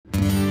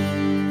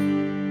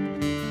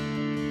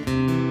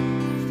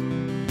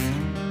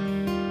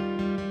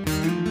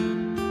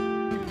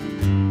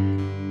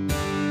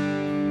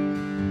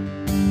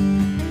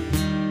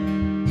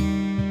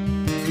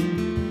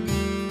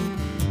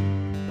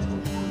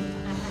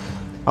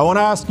I want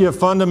to ask you a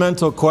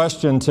fundamental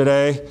question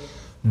today.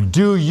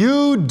 Do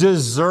you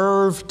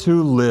deserve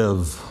to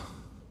live?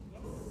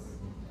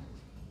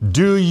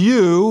 Do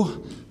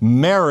you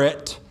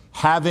merit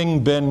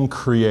having been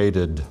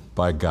created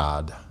by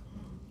God?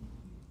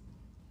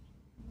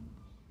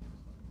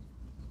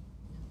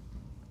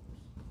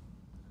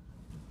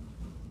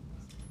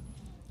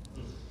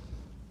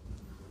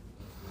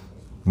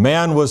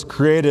 Man was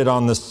created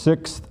on the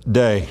 6th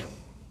day.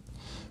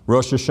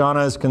 Rosh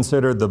Hashanah is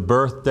considered the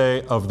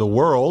birthday of the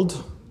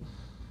world,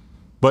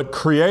 but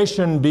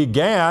creation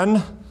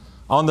began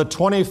on the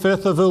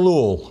 25th of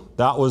Elul.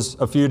 That was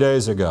a few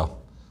days ago,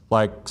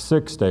 like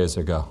 6 days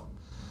ago.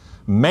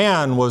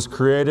 Man was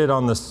created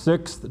on the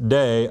 6th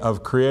day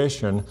of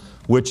creation,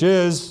 which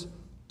is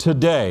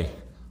today,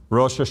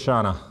 Rosh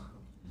Hashanah,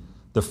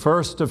 the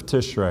 1st of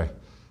Tishrei.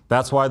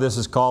 That's why this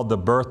is called the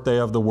birthday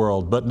of the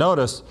world. But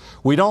notice,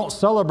 we don't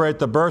celebrate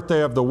the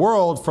birthday of the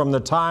world from the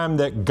time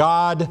that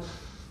God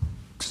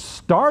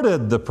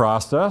started the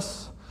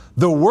process.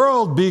 The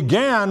world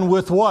began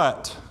with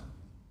what?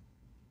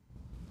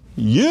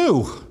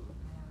 You.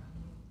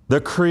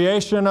 The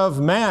creation of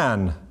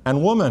man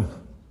and woman.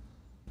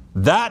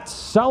 That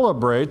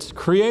celebrates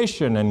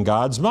creation in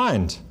God's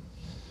mind.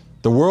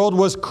 The world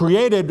was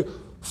created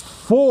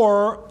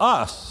for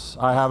us.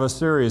 I have a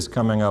series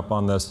coming up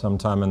on this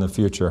sometime in the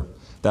future.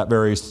 That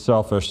very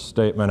selfish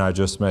statement I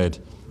just made.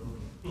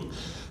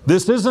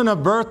 This isn't a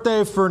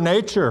birthday for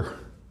nature.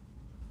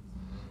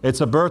 It's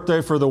a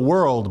birthday for the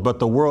world, but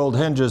the world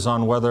hinges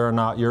on whether or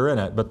not you're in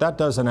it. But that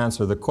doesn't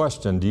answer the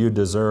question, do you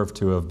deserve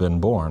to have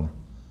been born?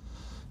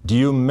 Do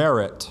you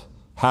merit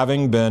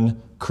having been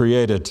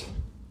created?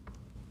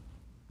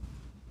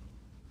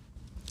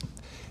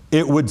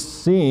 It would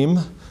seem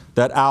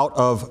that out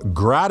of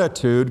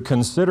gratitude,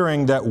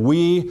 considering that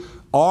we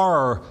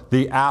are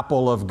the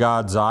apple of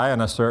God's eye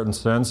in a certain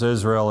sense,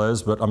 Israel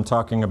is, but I'm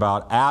talking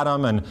about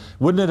Adam, and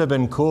wouldn't it have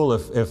been cool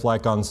if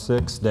like on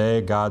 6th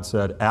day, God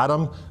said,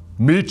 Adam,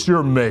 meet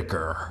your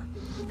maker.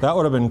 That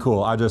would have been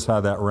cool. I just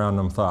had that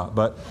random thought.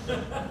 But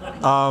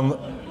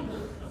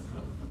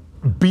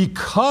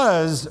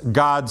because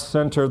God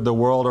centered the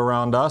world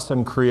around us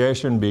and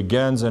creation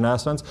begins in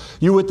essence,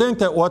 you would think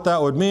that what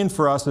that would mean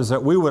for us is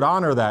that we would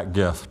honor that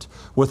gift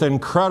with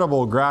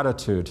incredible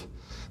gratitude,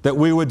 that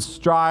we would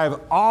strive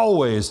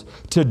always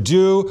to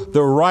do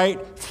the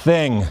right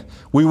thing.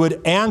 We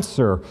would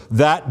answer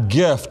that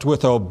gift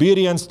with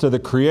obedience to the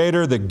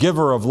Creator, the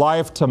giver of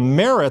life, to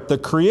merit the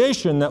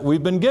creation that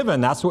we've been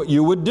given. That's what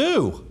you would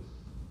do.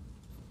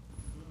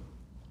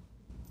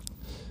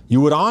 You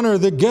would honor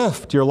the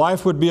gift. Your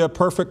life would be a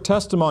perfect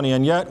testimony.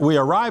 And yet we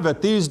arrive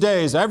at these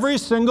days every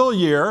single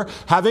year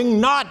having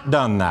not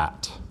done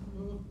that.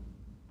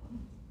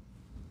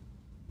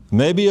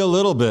 Maybe a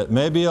little bit,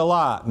 maybe a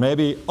lot,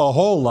 maybe a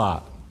whole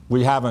lot.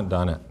 We haven't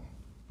done it.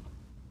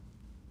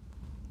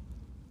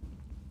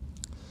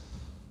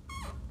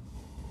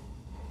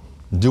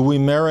 Do we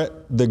merit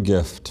the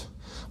gift?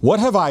 What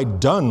have I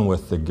done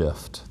with the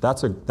gift?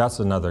 That's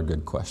another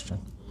good question.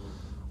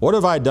 What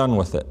have I done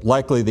with it?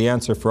 Likely the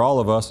answer for all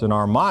of us in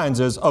our minds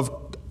is,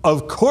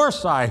 of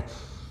course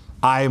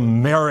I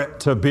merit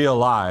to be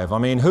alive. I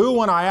mean, who,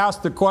 when I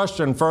asked the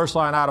question, first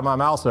line out of my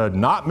mouth said,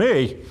 not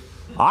me.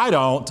 I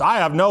don't. I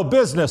have no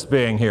business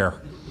being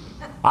here.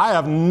 I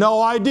have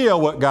no idea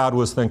what God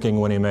was thinking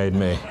when He made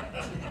me.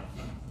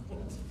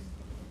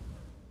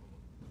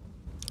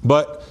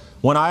 But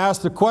when I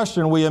ask the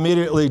question, we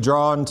immediately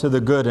draw into the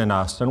good in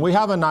us. And we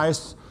have a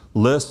nice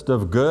list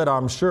of good,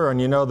 I'm sure.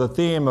 And you know, the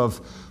theme of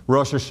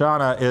Rosh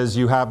Hashanah is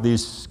you have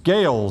these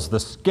scales, the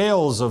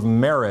scales of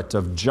merit,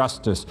 of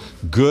justice.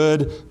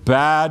 Good,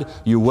 bad,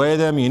 you weigh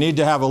them. You need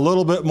to have a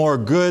little bit more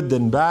good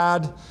than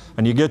bad,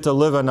 and you get to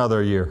live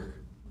another year.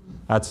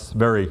 That's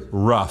very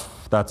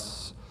rough.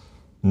 That's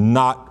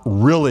not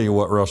really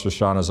what Rosh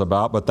Hashanah is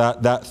about, but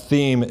that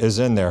theme is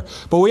in there.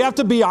 But we have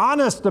to be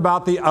honest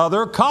about the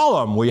other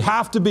column. We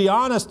have to be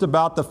honest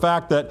about the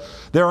fact that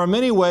there are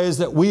many ways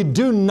that we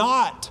do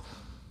not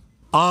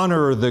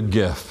honor the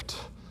gift,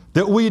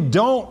 that we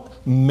don't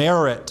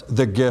merit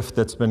the gift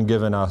that's been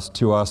given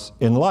to us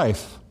in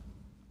life.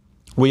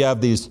 We have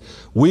these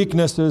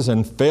weaknesses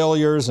and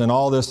failures and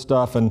all this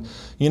stuff, and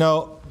you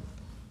know,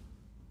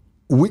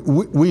 we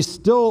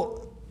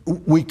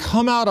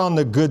come out on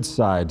the good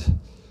side.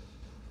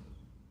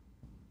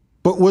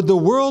 But would the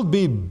world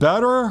be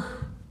better,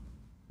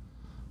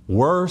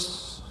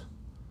 worse,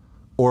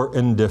 or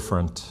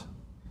indifferent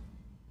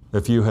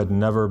if you had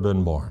never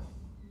been born?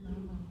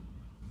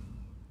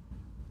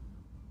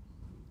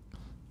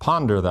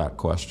 Ponder that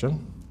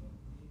question.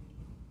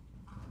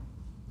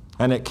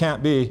 And it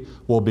can't be,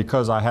 well,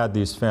 because I had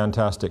these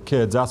fantastic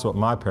kids. That's what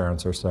my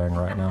parents are saying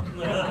right now.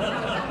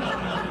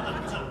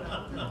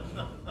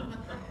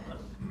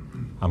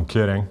 I'm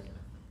kidding.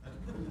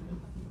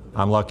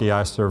 I'm lucky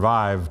I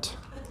survived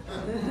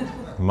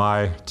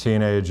my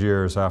teenage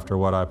years after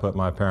what I put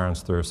my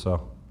parents through,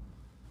 so.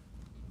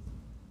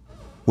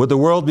 Would the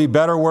world be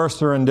better,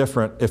 worse, or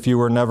indifferent if you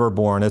were never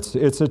born? It's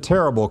a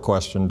terrible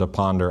question to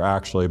ponder,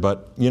 actually,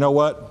 but you know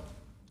what?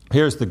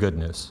 Here's the good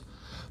news.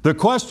 The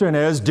question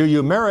is, do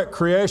you merit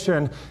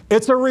creation?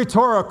 It's a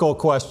rhetorical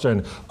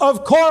question.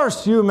 Of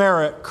course you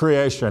merit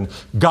creation.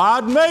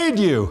 God made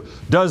you.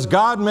 Does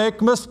God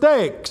make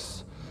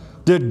mistakes?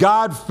 Did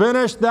God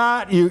finish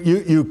that?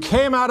 You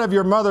came out of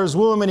your mother's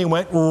womb and He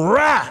went,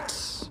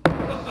 rats!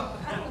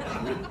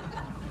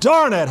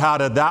 Darn it, how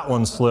did that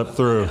one slip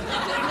through?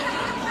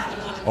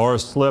 Or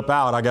slip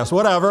out, I guess,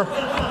 whatever.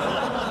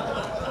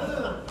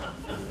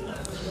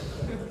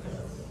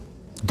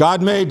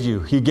 God made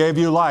you. He gave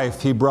you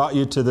life. He brought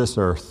you to this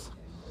earth.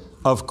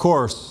 Of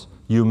course,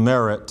 you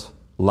merit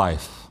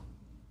life.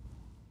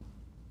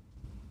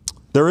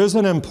 There is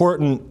an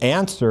important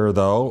answer,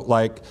 though,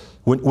 like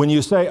when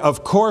you say,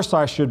 of course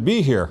I should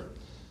be here.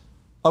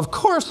 Of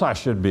course I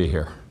should be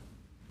here.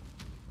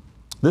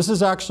 This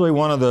is actually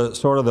one of the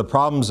sort of the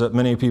problems that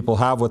many people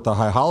have with the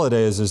high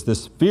holidays is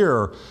this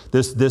fear,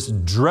 this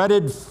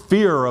dreaded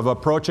fear of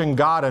approaching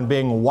God and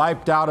being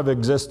wiped out of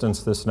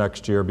existence this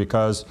next year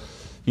because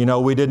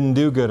we didn't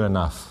do good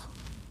enough.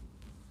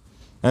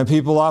 And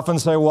people often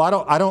say,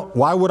 well,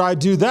 why would I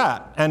do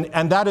that?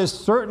 And that is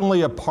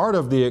certainly a part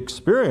of the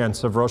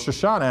experience of Rosh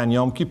Hashanah and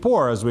Yom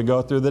Kippur as we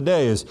go through the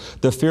days.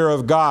 The fear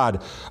of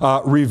God,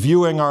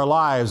 reviewing our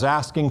lives,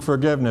 asking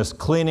forgiveness,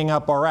 cleaning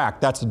up our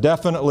act. That's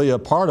definitely a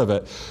part of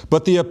it.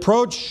 But the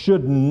approach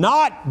should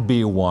not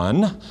be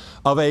one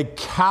of a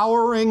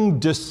cowering,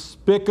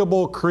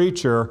 despicable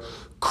creature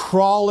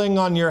crawling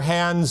on your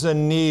hands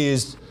and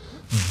knees,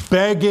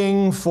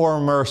 begging for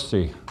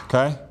mercy,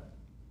 okay?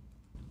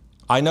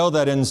 I know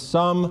that in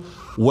some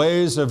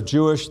ways of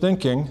Jewish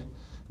thinking,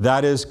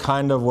 that is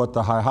kind of what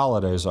the high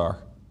holidays are.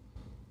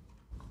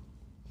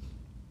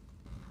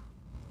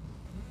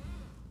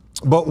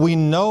 But we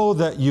know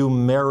that you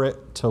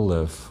merit to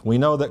live. We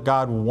know that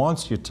God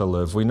wants you to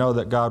live. We know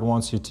that God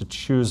wants you to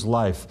choose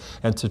life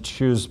and to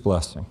choose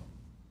blessing.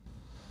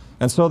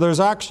 And so there's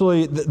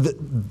actually,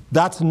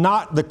 that's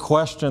not the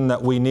question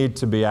that we need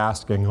to be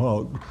asking.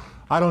 Oh,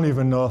 I don't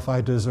even know if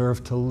I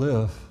deserve to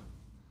live.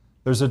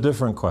 There's a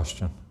different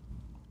question.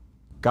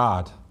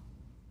 God,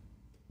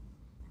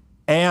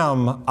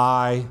 am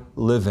I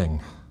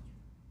living?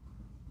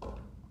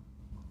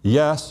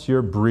 Yes,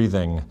 you're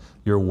breathing,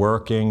 you're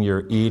working,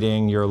 you're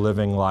eating, you're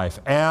living life.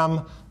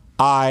 Am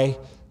I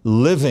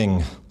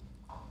living?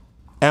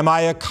 Am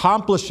I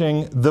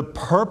accomplishing the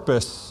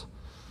purpose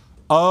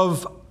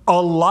of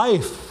a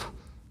life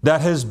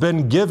that has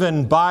been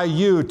given by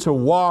you to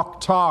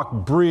walk, talk,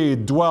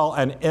 breathe, dwell,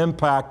 and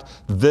impact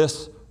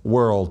this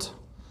world?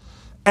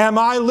 Am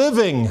I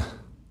living?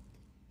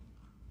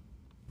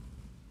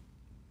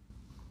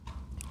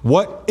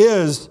 What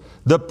is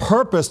the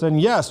purpose? And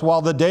yes,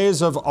 while the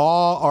days of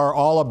awe are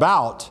all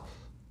about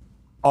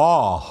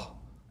awe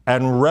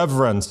and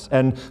reverence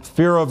and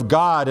fear of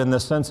God in the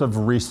sense of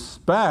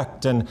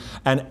respect and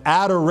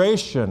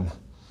adoration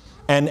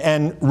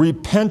and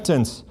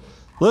repentance,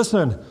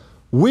 listen,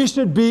 we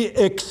should be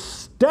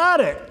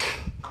ecstatic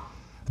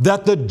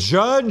that the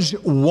judge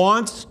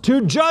wants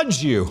to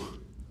judge you.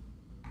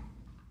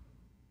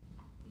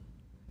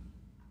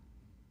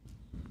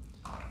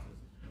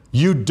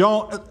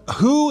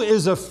 Who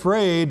is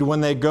afraid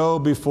when they go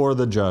before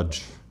the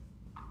judge?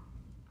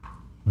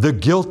 The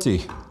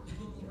guilty.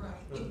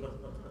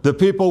 The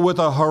people with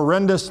a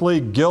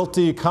horrendously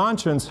guilty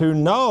conscience who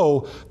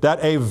know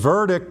that a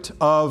verdict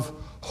of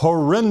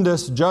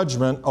horrendous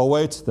judgment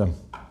awaits them.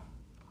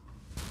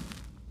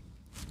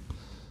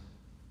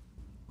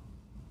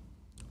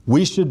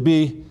 We should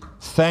be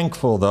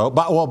thankful, though.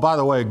 By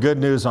the way, good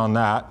news on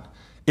that.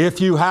 If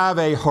you have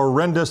a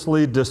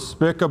horrendously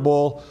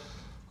despicable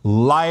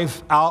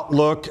life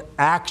outlook,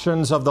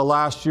 actions of the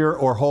last year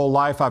or whole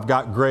life, I've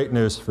got great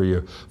news for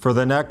you. For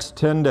the next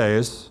 10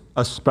 days,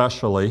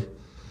 especially,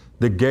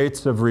 the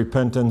gates of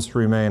repentance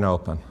remain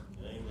open.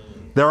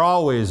 Amen. They're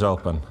always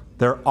open.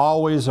 They're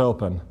always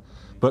open.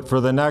 But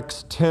for the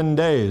next 10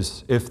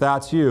 days, if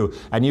that's you,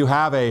 and you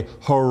have a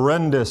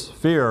horrendous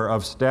fear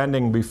of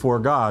standing before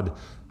God,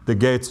 the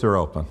gates are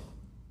open.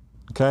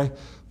 Okay?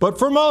 But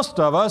for most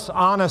of us,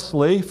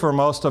 honestly, for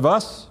most of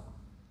us,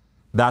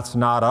 that's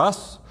not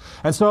us.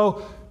 And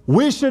so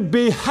we should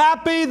be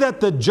happy that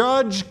the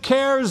judge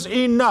cares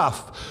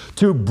enough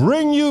to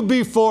bring you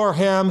before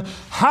him,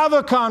 have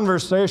a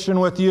conversation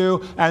with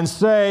you, and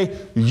say,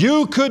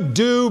 you could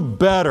do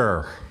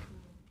better.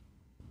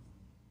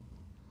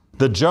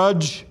 The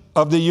judge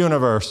of the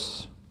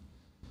universe.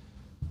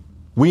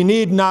 We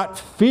need not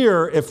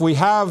fear if we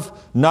have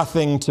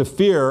nothing to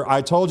fear.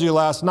 I told you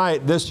last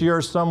night, this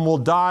year some will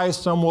die,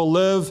 some will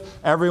live,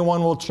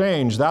 everyone will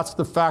change. That's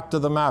the fact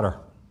of the matter.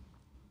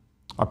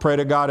 I pray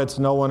to God it's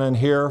no one in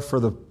here for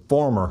the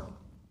former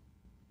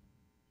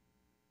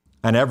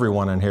and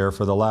everyone in here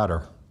for the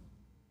latter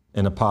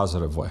in a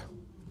positive way.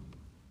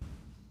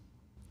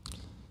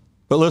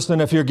 But listen,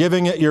 if you're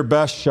giving it your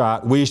best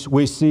shot, we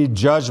see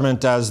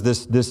judgment as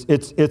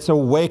it's a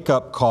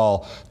wake-up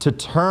call to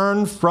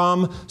turn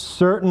from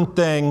certain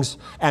things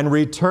and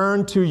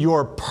return to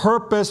your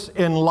purpose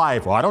in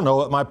life. Well, I don't know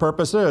what my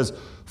purpose is.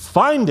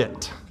 Find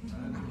it.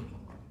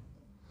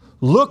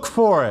 Look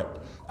for it.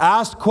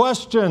 Ask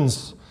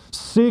questions.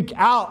 Seek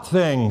out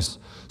things.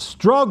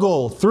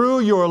 Struggle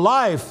through your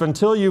life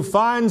until you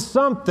find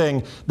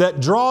something that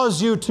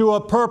draws you to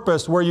a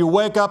purpose where you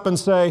wake up and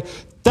say,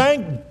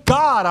 thank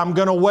God I'm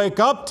going to wake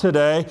up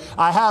today.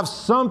 I have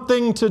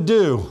something to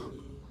do.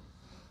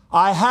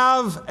 I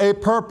have a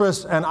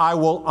purpose, and I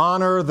will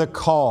honor the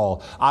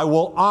call. I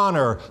will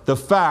honor the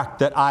fact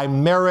that I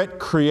merit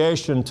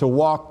creation to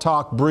walk,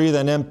 talk, breathe,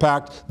 and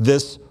impact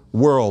this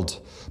world.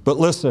 But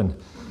listen,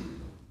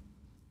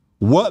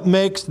 what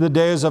makes the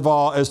days of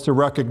awe is to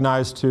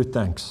recognize two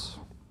things.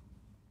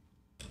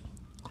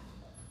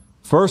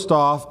 First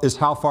off is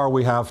how far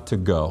we have to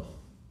go.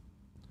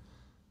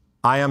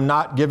 I am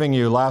not giving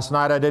you, last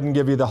night I didn't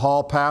give you the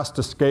hall pass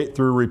to skate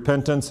through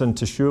repentance and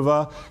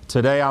teshuvah.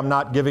 Today I'm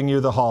not giving you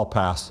the hall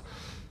pass.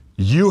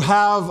 You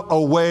have a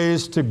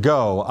ways to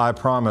go, I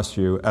promise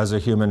you, as a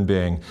human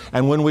being.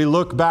 And when we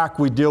look back,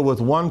 we deal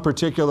with one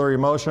particular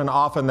emotion,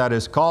 often that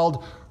is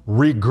called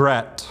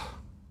regret.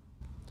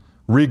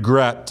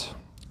 Regret.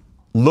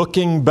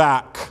 Looking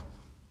back.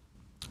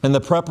 And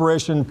the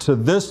preparation to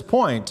this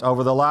point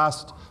over the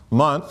last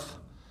month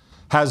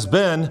has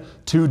been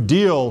to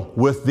deal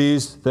with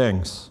these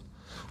things.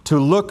 To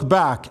look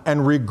back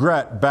and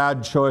regret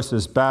bad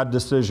choices, bad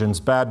decisions,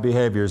 bad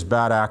behaviors,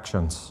 bad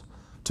actions.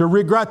 To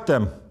regret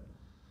them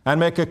and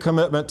make a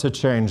commitment to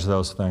change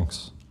those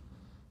things.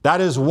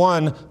 That is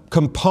one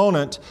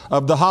component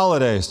of the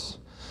holidays.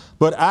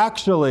 But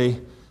actually,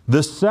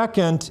 the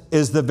second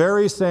is the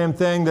very same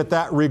thing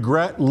that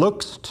regret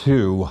looks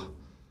to.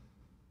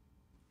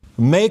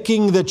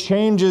 Making the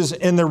changes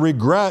in the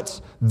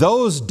regrets,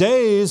 those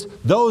days,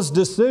 those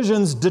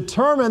decisions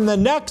determine the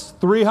next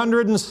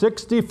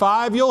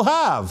 365 you'll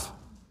have.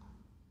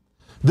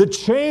 The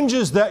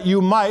changes that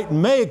you might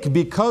make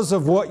because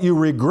of what you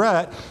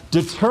regret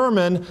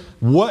determine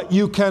what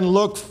you can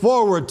look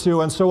forward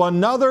to. And so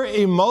another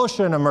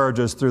emotion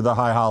emerges through the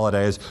high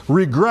holidays.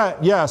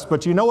 Regret, yes,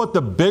 but you know what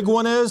the big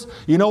one is?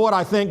 You know what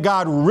I think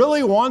God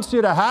really wants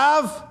you to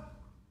have?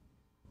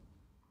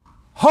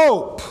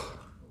 Hope.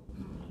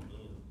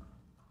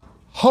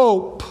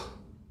 Hope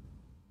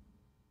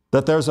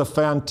that there's a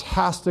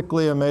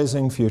fantastically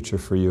amazing future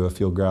for you if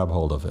you'll grab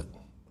hold of it.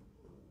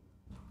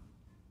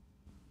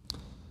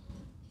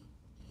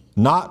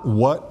 Not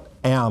what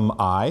am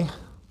I,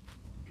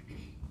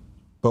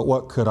 but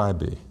what could I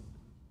be?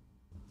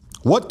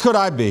 What could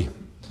I be?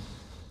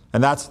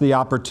 And that's the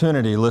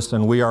opportunity.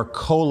 Listen, we are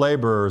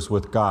co-laborers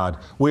with God.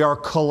 We are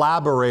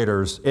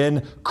collaborators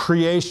in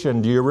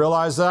creation. Do you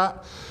realize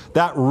that?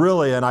 That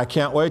really, and I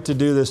can't wait to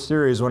do this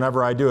series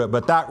whenever I do it,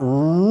 but that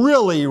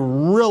really,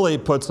 really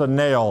puts a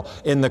nail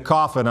in the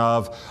coffin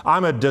of,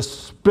 I'm a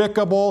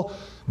despicable,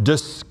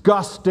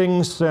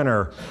 disgusting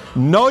sinner.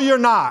 No, you're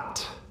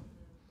not.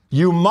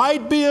 You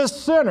might be a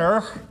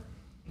sinner,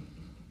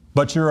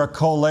 but you're a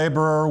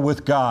co-laborer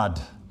with God,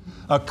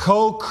 a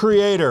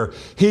co-creator.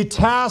 He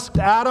tasked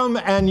Adam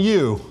and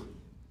you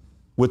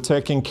with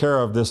taking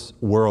care of this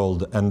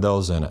world and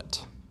those in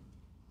it.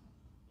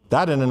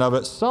 That in and of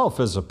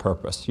itself is a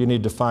purpose. You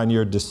need to find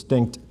your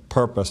distinct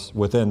purpose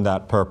within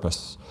that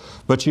purpose.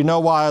 But you know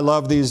why I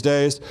love these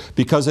days?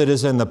 Because it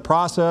is in the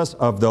process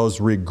of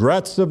those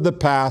regrets of the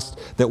past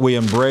that we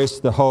embrace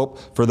the hope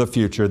for the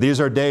future. These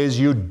are days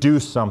you do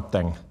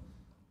something.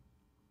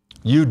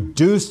 You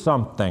do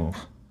something.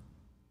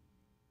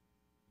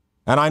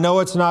 And I know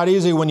it's not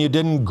easy when you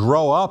didn't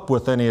grow up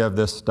with any of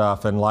this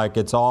stuff and like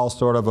it's all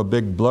sort of a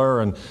big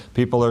blur and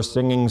people are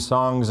singing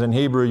songs in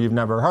Hebrew you've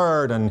never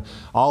heard and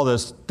all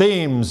this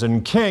themes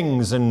and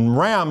kings and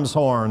ram's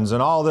horns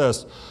and all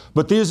this.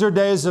 But these are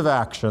days of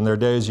action. They're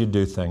days you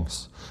do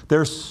things.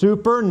 They're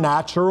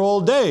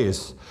supernatural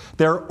days.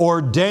 They're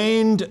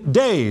ordained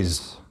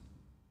days.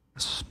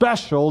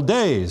 Special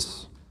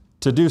days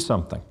to do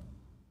something.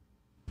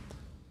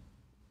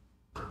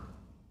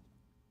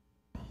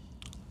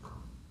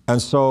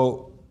 And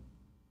so,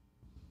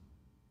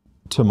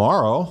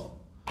 tomorrow,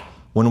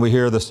 when we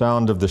hear the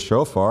sound of the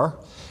shofar,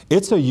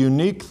 it's a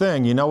unique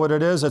thing. You know what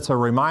it is? It's a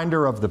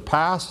reminder of the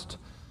past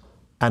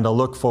and a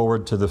look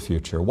forward to the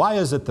future. Why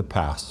is it the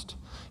past?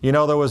 You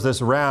know, there was this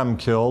ram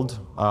killed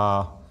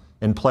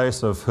in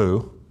place of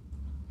who?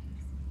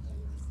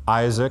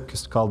 Isaac.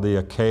 It's called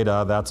the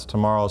Akedah. That's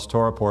tomorrow's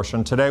Torah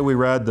portion. Today we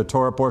read the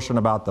Torah portion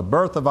about the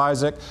birth of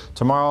Isaac.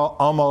 Tomorrow,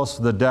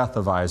 almost the death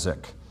of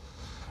Isaac.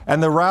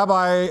 And the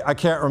rabbi, I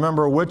can't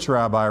remember which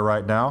rabbi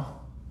right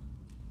now.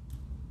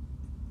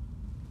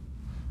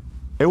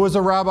 It was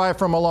a rabbi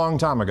from a long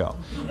time ago.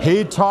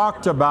 He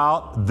talked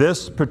about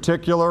this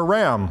particular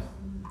ram.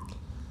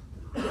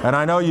 And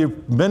I know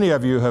many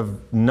of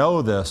you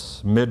know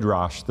this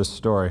midrash, this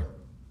story.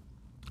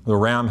 The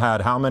ram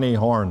had how many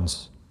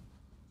horns?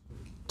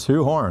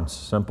 2 horns.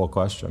 Simple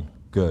question.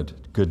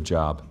 Good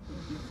job.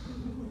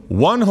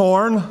 1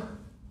 horn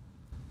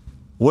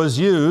was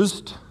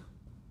used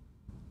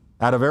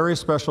at a very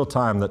special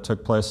time that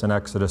took place in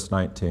Exodus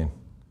 19.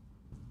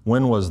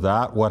 When was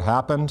that? What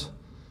happened?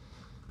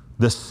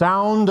 The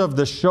sound of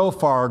the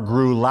shofar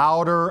grew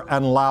louder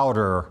and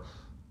louder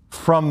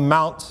from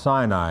Mount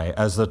Sinai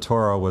as the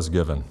Torah was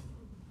given.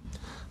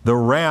 the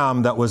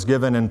ram that was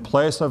given in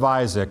place of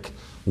Isaac,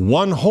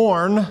 one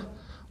horn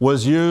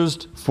was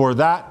used for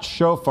that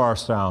shofar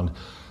sound.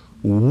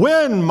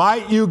 When,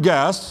 might you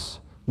guess,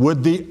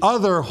 would the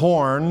other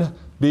horn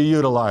be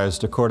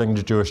utilized according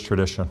to Jewish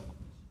tradition?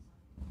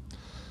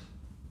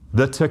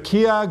 The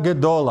Tekiah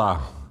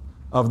Gedolah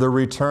of the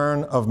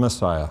return of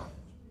Messiah.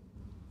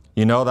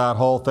 You know that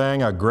whole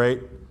thing, a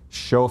great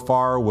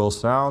shofar will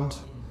sound?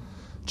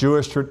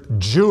 Jewish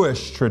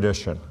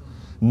tradition,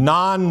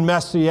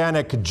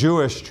 non-messianic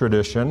Jewish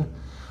tradition,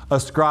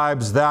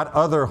 ascribes that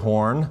other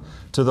horn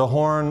to the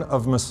horn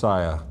of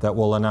Messiah that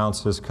will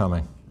announce his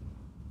coming.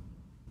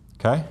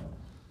 Okay?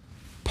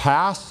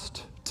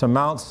 Passed to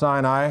Mount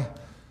Sinai,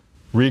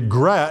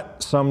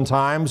 regret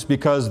sometimes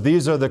because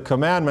these are the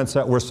commandments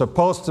that we're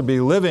supposed to be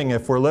living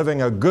if we're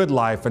living a good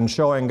life and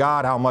showing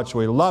God how much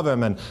we love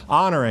Him and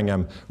honoring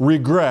Him.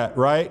 Regret,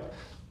 right?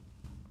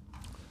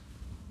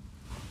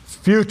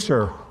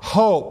 Future,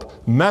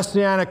 hope,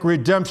 messianic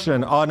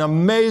redemption, an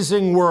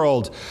amazing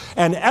world.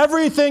 And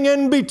everything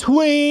in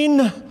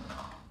between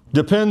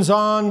depends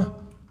on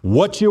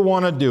what you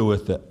want to do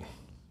with it.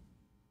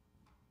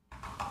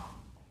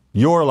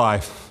 Your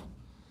life.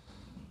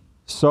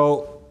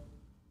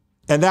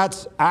 And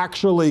that's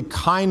actually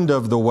kind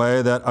of the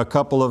way that a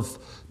couple of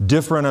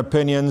different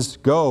opinions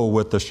go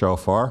with the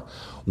shofar.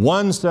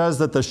 One says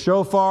that the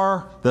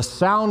shofar, the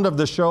sound of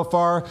the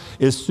shofar,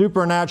 is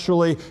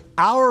supernaturally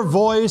our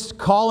voice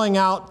calling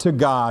out to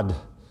God,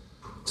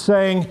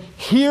 saying,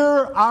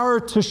 hear our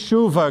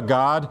teshuvah,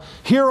 God.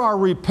 Hear our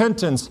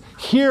repentance.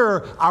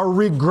 Hear our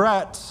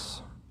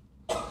regrets.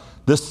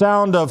 The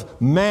sound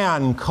of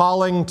man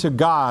calling to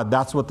God,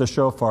 that's what the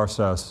shofar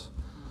says.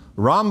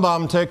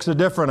 Rambam takes a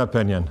different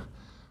opinion.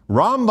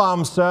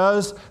 Rambam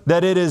says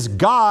that it is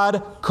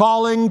God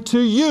calling to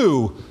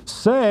you,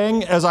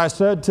 saying, as I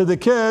said to the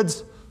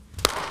kids,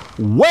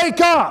 wake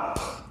up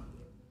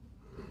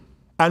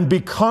and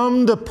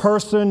become the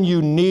person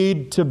you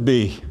need to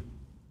be.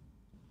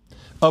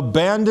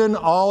 Abandon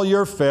all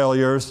your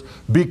failures,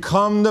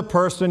 become the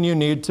person you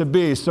need to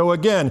be. So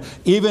again,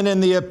 even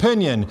in the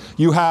opinion,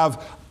 you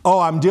have,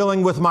 I'm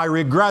dealing with my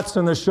regrets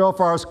and the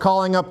shofar is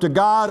calling up to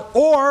God,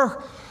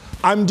 or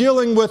I'm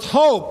dealing with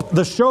hope.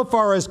 The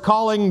shofar is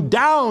calling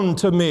down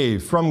to me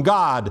from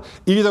God.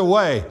 Either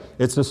way,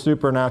 it's a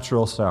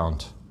supernatural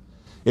sound.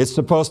 It's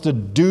supposed to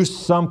do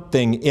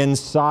something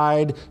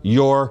inside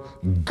your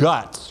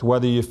guts,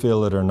 whether you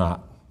feel it or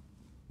not.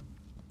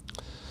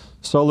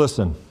 So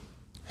listen,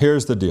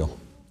 here's the deal.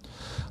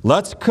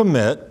 Let's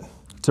commit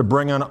to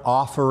bring an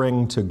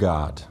offering to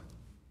God.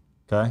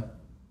 Okay?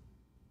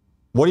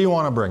 What do you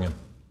want to bring Him?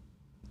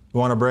 You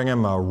want to bring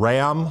Him a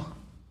ram?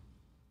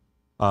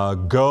 A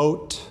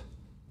goat,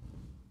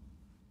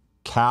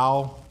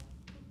 cow,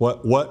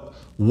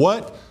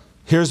 what?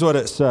 Here's what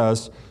it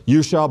says.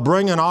 You shall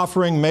bring an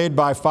offering made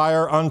by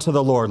fire unto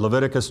the Lord.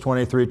 Leviticus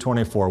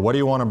 23:24. What do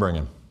you want to bring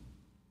Him?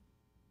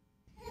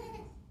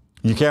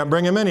 You can't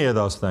bring Him any of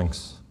those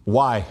things.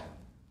 Why?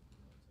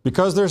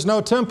 Because there's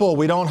no temple.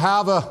 We don't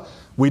have a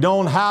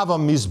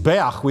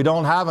mizbeach. We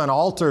don't have an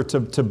altar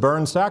to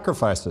burn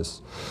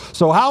sacrifices.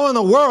 So how in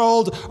the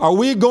world are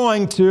we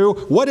going to,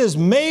 what is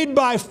made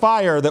by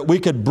fire that we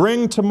could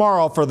bring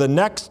tomorrow for the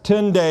next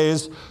 10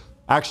 days,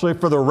 actually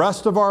for the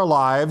rest of our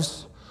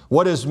lives,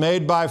 what is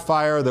made by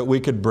fire that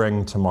we could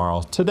bring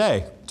tomorrow?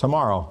 Today,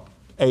 tomorrow,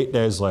 8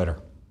 days later.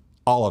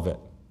 All of it.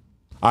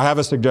 I have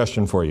a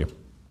suggestion for you.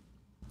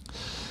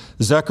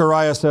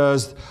 Zechariah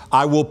says,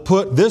 I will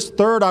put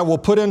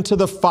into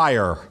the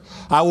fire.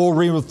 I will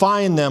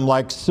refine them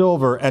like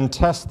silver and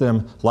test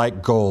them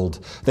like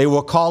gold. They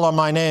will call on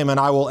my name and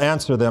I will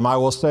answer them. I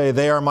will say,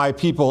 they are my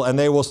people, and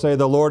they will say,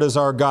 the Lord is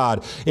our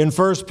God. In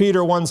 1 Peter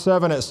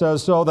 1:7 it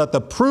says, so that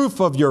the proof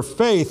of your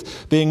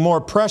faith, being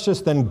more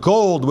precious than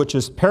gold, which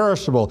is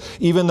perishable,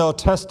 even though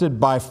tested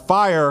by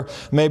fire,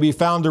 may be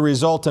found to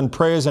result in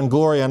praise and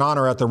glory and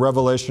honor at the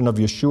revelation of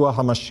Yeshua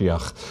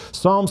HaMashiach.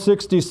 Psalm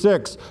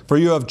 66, for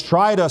you have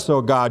tried us,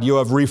 O God. You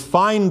have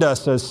refined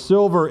us as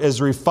silver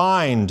is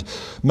refined.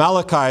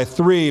 Malachi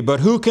 3, but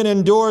who can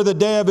endure the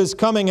day of His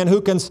coming, and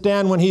who can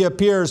stand when He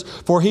appears?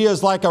 For He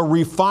is like a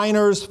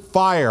refiner's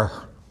fire.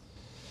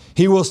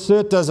 He will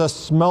sit as a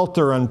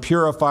smelter and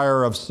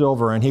purifier of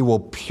silver, and He will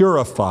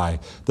purify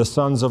the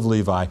sons of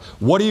Levi.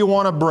 What do you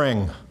want to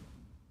bring?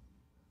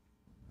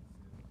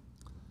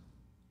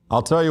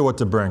 I'll tell you what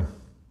to bring.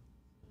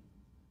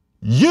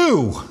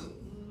 You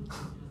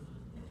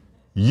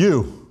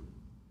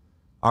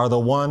are the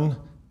one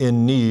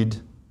in need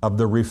of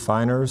the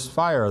refiner's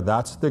fire.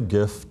 That's the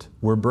gift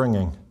we're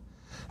bringing.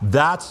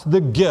 That's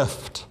the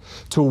gift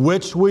to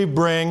which we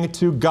bring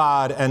to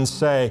God and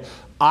say,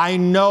 I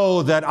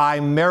know that I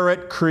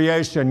merit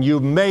creation. You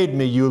made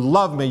me, you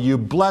love me, you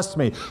bless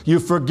me, you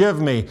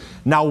forgive me.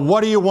 Now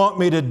what do you want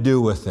me to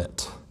do with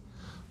it?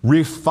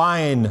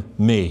 Refine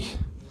me,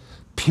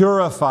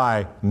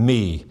 purify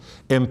me,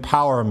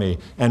 empower me,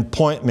 and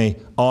point me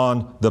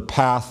on the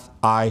path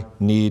I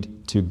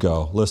need to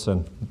go.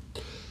 Listen.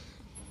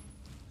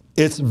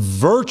 It's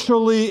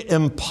virtually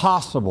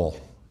impossible,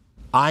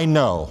 I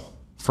know,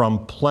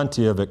 from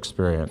plenty of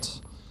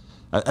experience.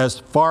 As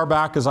far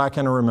back as I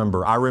can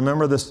remember, I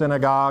remember the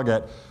synagogue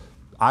at,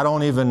 I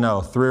don't even know,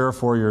 3 or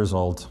 4 years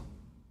old.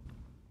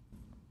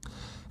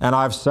 And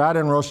I've sat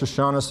in Rosh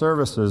Hashanah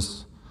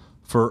services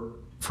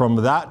from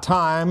that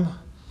time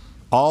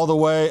all the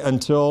way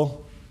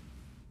until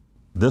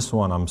this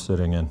one I'm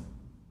sitting in.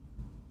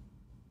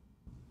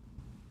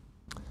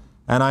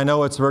 And I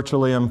know it's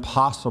virtually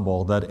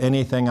impossible that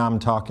anything I'm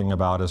talking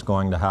about is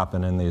going to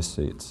happen in these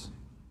seats.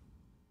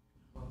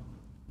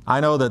 I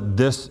know that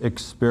this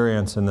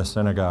experience in the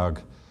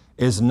synagogue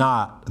is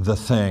not the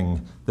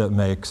thing that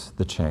makes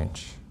the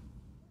change.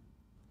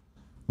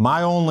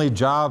 My only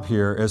job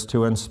here is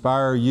to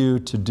inspire you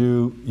to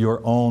do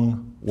your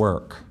own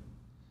work.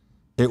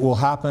 It will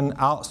happen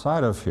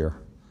outside of here.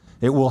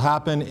 It will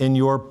happen in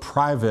your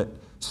private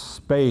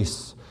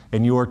space,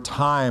 in your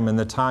time, and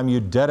the time you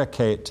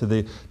dedicate to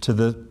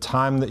the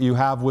time that you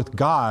have with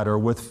God or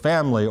with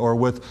family or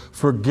with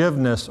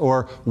forgiveness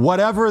or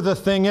whatever the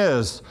thing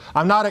is.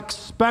 I'm not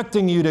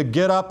expecting you to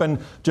get up and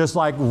just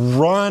like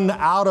run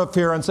out of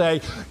here and say,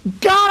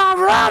 God,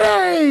 I'm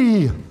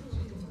ready!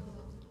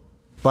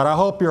 But I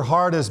hope your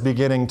heart is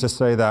beginning to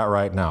say that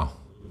right now.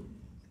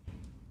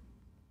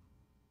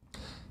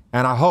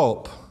 And I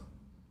hope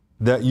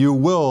that you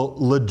will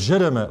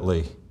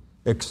legitimately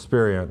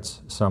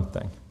experience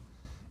something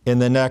in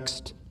the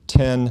next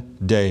 10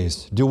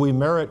 days. Do we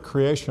merit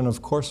creation?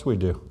 Of course we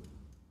do.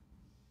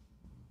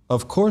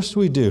 Of course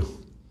we do.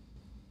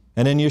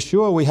 And in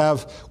Yeshua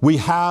we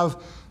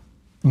have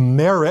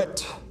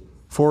merit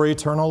for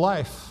eternal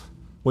life,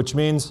 which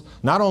means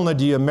not only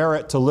do you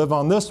merit to live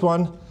on this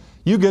one,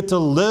 you get to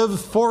live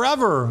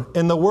forever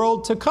in the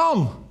world to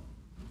come.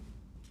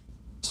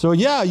 So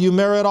yeah, you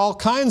merit all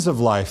kinds of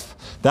life.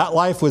 That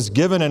life was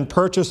given and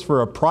purchased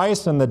for a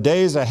price, and the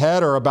days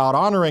ahead are about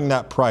honoring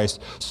that price.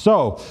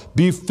 So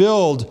be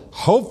filled,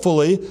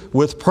 hopefully,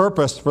 with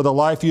purpose for the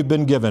life you've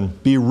been given.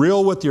 Be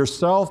real with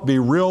yourself. Be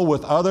real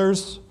with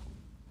others.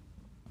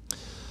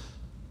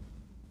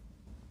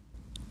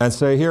 And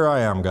say, here I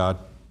am, God.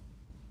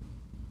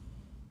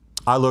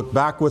 I look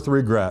back with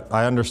regret.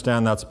 I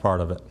understand that's part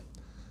of it.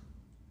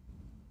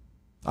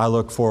 I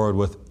look forward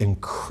with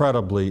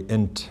incredibly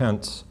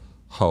intense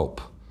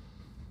hope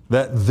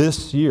that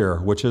this year,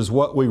 which is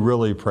what we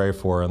really pray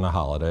for in the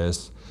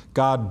holidays,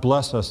 God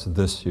bless us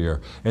this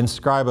year.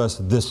 Inscribe us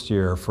this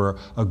year for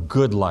a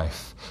good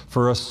life,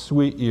 for a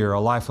sweet year, a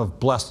life of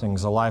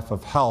blessings, a life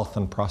of health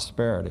and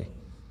prosperity.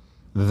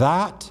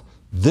 That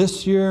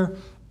this year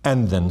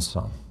and then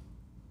some.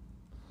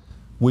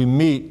 We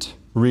meet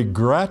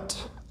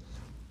regret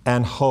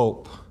and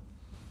hope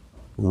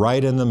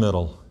right in the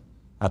middle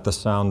at the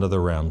sound of the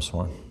ram's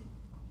horn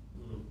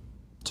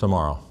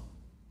tomorrow.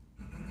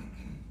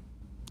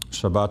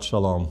 Shabbat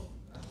Shalom.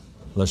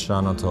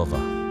 Lashana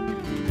Tova.